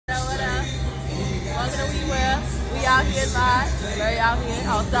rocking the We Wear. We out here live. Very out here.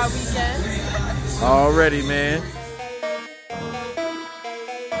 Allstar weekend. Already, man.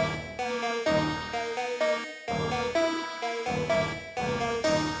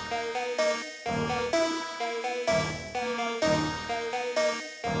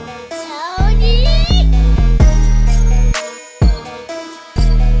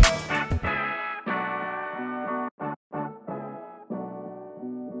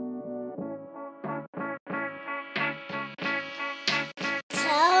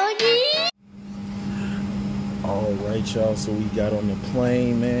 Alright, y'all, so we got on the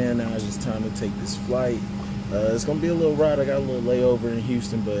plane, man. Now it's just time to take this flight. It's gonna be a little ride. I got a little layover in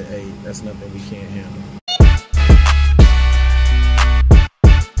Houston, but hey, that's nothing we can't handle.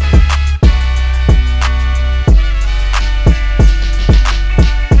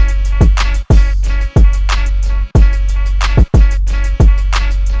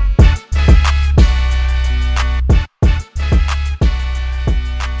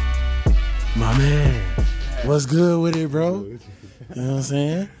 My man. What's good with it, bro? You know what I'm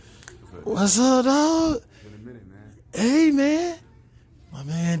saying? What's up, dog? Been a minute, man. Hey, man. My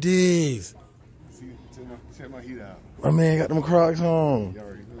man Diggs. Check my heat out. My man got them Crocs on. You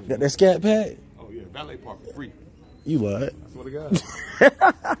already know. Got that scat pack? Oh, yeah. Valet park for free. You lied. I swear to God. That's what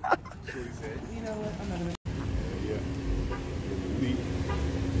he said. You know what? I'm not gonna. Yeah.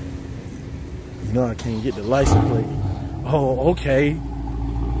 You know I can't get the license plate. Oh, okay.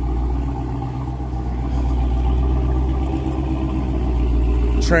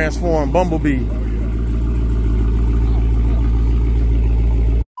 Transform Bumblebee.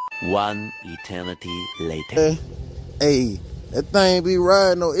 One eternity later. Hey, that thing be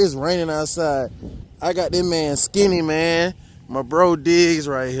riding though. It's raining outside. I got this man Skinny, man. My bro Diggs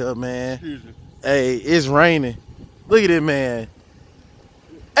right here, man. Hey, it's raining. Look at it, man.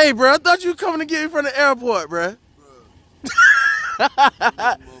 Hey, bro, I thought you were coming to get me from the airport, bro.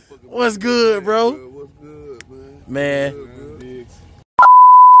 What's good, bro? What's good, man? Man.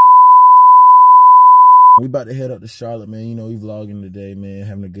 We about to head up to Charlotte, man. You know, we vlogging today, man.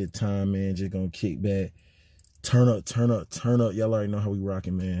 Having a good time, man. Just gonna kick back. Turn up, turn up, turn up. Y'all already know how we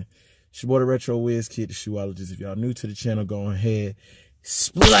rocking, man. It's your boy, DaRetroWizKid, the shoeologist. If y'all new to the channel, go ahead.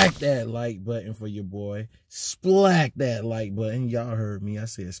 Splack that like button for your boy. Splack that like button. Y'all heard me. I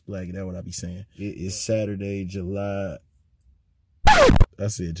said splack it. That's what I be saying. It is Saturday, July. I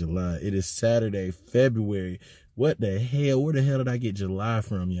said July. It is Saturday, February. What the hell? Where the hell did I get July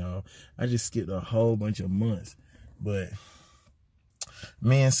from, y'all? I just skipped a whole bunch of months. But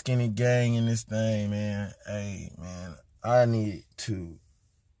me and Skinny gang in this thing, man. Hey, man, I need to,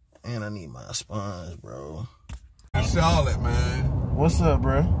 and I need my spines, bro. Charlotte, man. What's up,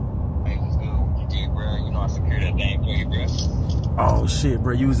 bro? Hey, what's good? You did, bro. You know I secured that thing for you, bro. Oh, shit,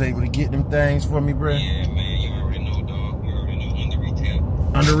 bro. You was able to get them things for me, bro? Yeah, man. You already know, dog. You already know. Under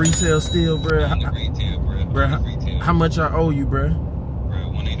retail. Under retail still, bro? Under retail, bro. Bro, how much I owe you, bro?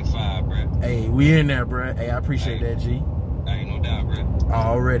 Bro, 185, bro. Hey, we in there, bro. Hey, I appreciate that, G. Ain't no doubt, bro.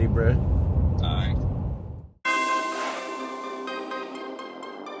 Already, bro. All right.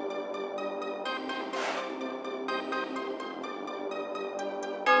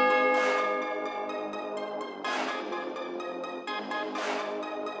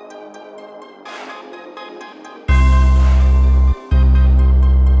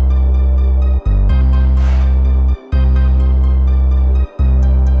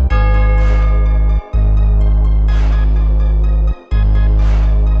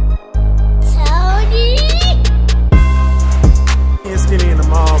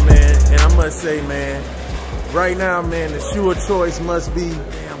 Say, man, right now, man, the shoe of choice must be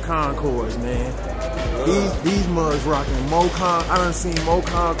damn Concords, man. These mugs rocking more I done seen more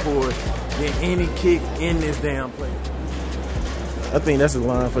Concords than any kick in this damn place. I think that's the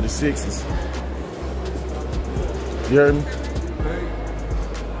line for the Sixers. You heard me?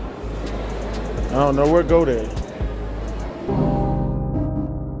 I don't know where go there.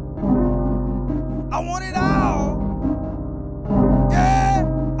 I want it all. Yeah,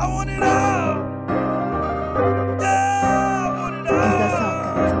 I want it all.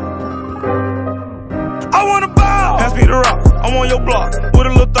 I'm on your block with a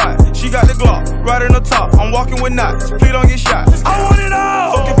little thought. She got the Glock right in the top. I'm walking with knots. Please don't get shot. I want it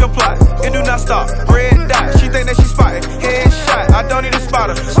all. Fuck up your plot and do not stop. Red dot. She think that she spotted. Headshot. I don't need a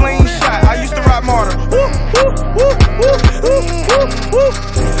spotter. Slingshot. I used to ride martyr. Woo, woo, woo, woo, woo, woo, woo.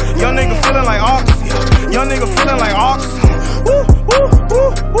 Young nigga feeling like ox. Young nigga feeling like ox. Woo, woo,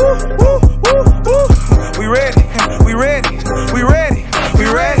 woo, woo, woo, woo, woo. We ready. We ready. We ready. We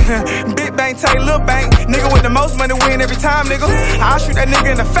ready. Big bang, take little bang. Nigga with the most money win every time, nigga. I'll shoot that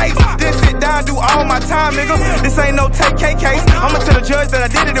nigga in the face. Then sit down. now I do all my time, nigga. This ain't no take case. I'ma tell the judge that I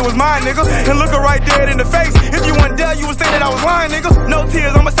did it, it was mine, nigga. And look her right dead in the face. If you wasn't there, you would think that I was lying, nigga. No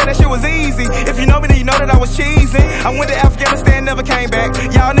tears, I'ma say that shit was easy. If you know me, then you know that I was cheesing. I went to Afghanistan, never came back.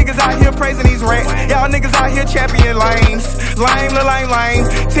 Y'all niggas out here praising these rats. Y'all niggas out here champion lames. Lame, lil' lame.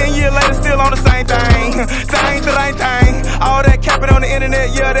 10 years later, still on the same thing. Thing. All that capping on the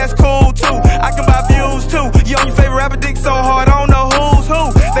internet, yeah, that's cool too. I can buy views too. You on your favorite rapper dick so hard, I don't know who's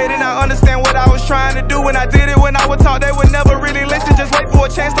who. They did not understand what I was trying to do. When I did it, when I would talk, they would never really listen. Just wait for a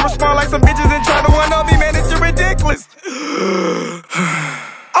chance to respond like some bitches and try to one up me, man, it's ridiculous.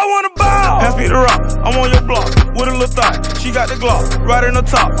 I wanna bow. Pass me the rock, I'm on your block with a little thought. She got the Glock, right in the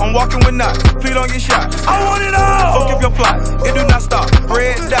top. I'm walking with knots, please don't get shot. I want it all. Fuck up your plot, it do not stop.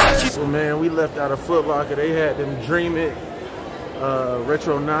 Red dot. So man, we left out of Foot Locker. They had them Dream It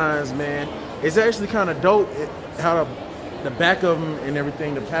Retro 9s, man. It's actually kind of dope how the back of them and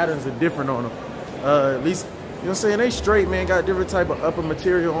everything, the patterns are different on them. At least, you know what I'm saying, they straight, man. Got different type of upper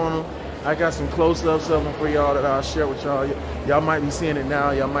material on them. I got some close-ups of them for y'all that I'll share with y'all. Y'all might be seeing it now,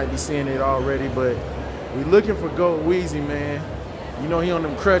 y'all might be seeing it already, but we looking for Goat Weezy, man. You know he on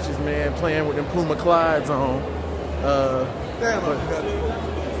them crutches, man, playing with them Puma Clydes on.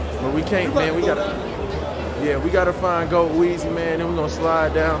 But we can't, man. We gotta find Goat Weezy, man. Then we're gonna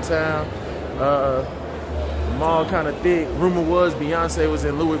slide downtown. The mall kind of thick. Rumor was Beyonce was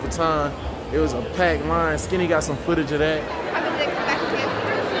in Louis Vuitton. It was a packed line. Skinny got some footage of that.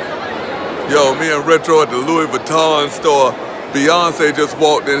 Yo, me and Retro at the Louis Vuitton store. Beyonce just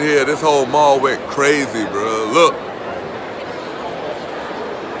walked in here. This whole mall went crazy, bro. Look.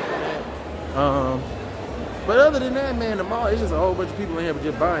 But other than that, man, the mall, it's just a whole bunch of people in here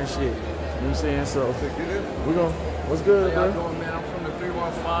just buying shit. You know what I'm saying? So, we're gonna, what's good, How y'all bro? doing, man? I'm from the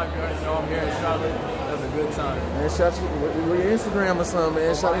 315, guys. You know, I'm here in Charlotte. That's a good time. Man, shout you, with your Instagram or something,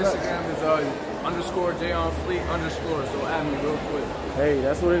 man. Shout My it out. Instagram is _JOnFleet_, so add me real quick. Hey,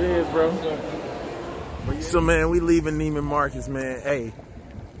 that's what it is, bro. So, man, we leaving Neiman Marcus, man. Hey,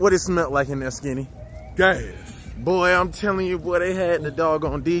 what it smelled like in there, Skinny? Gas. Boy, I'm telling you, boy, they had the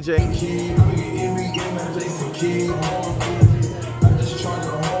doggone DJ.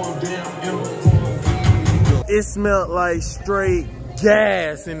 It smelled like straight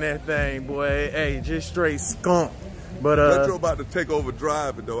gas in that thing, boy. Hey, just straight skunk. But Retro about to take over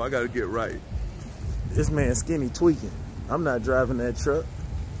driving, though. I gotta get right. this man Skinny tweaking. I'm not driving that truck.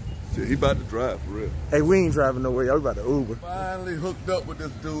 Shit, he about to drive for real. Hey, we ain't driving nowhere, y'all. We about to Uber. Finally hooked up with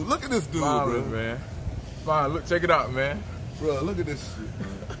this dude. Look at this dude, Finally, bro. man. Fine, look, check it out, man. Bro, look at this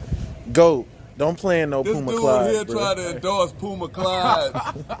shit. Go. Don't play in no This Puma dude Clyde, here bro. trying to endorse Puma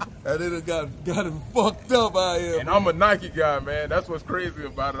Clydes. And it got him fucked up out here. And I'm a Nike guy, man. That's what's crazy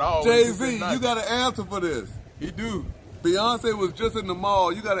about it. I always Jay-Z, been Nike. you got to answer for this. He do. Beyonce was just in the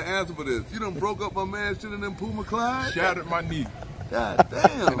mall. You got to answer for this. You done broke up my man shit in them Puma Clydes? Shattered my knee. God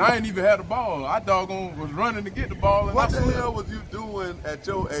damn. And I ain't even had the ball. I doggone was running to get the ball. And What I the slipped. hell was you doing at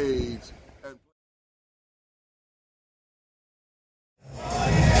your age?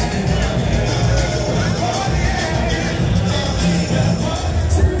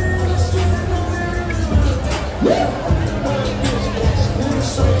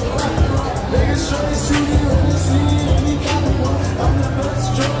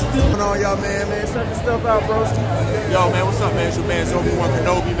 on y'all, man. Check the stuff out, bro. Yo, man, what's up, man? It's your man, Zobi1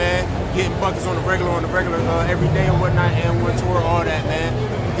 Kenobi, man. Getting buckets on the regular, every day and whatnot, and one tour, all that, man.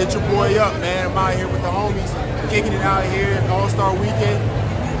 Hit your boy up, man. I'm out here with the homies, kicking it out here at All-Star Weekend,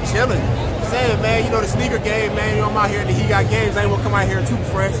 chilling. Saying, man, you know the sneaker game, man. You know, I'm out here and he got games. I ain't gonna come out here too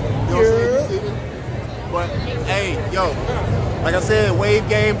fresh. You know what I'm saying? But hey, yo, like I said, wave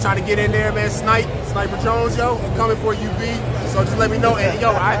game, trying to get in there, man. Sniper Jones, yo, I'm coming for UB. So just let me know. And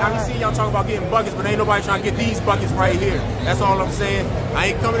yo, I be seeing y'all talking about getting buckets, but ain't nobody trying to get these buckets right here. That's all I'm saying. I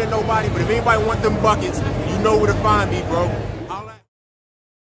ain't coming to nobody, but if anybody want them buckets, you know where to find me, bro.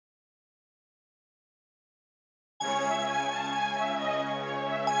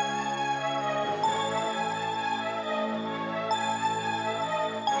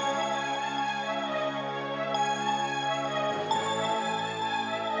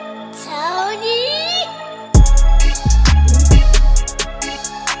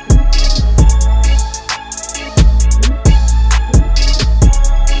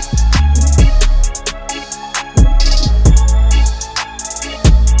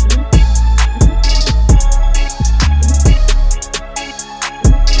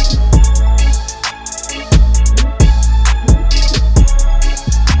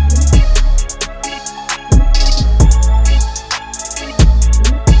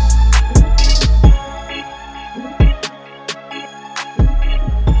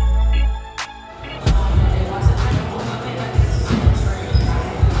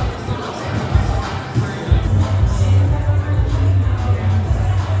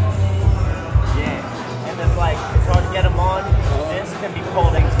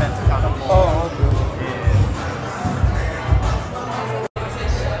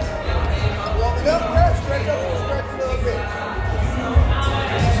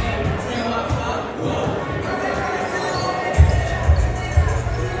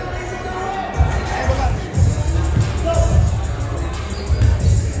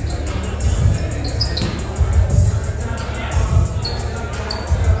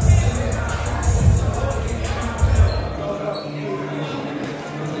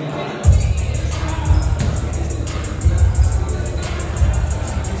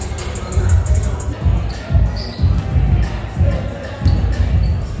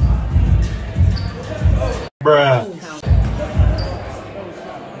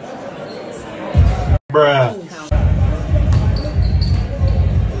 Bruh.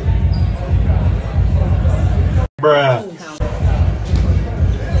 Bruh.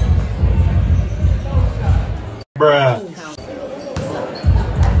 Bruh.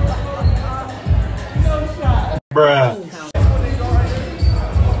 Bruh.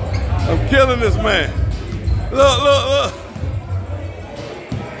 I'm killing this man. Look, look, look.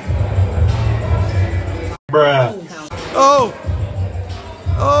 Bruh.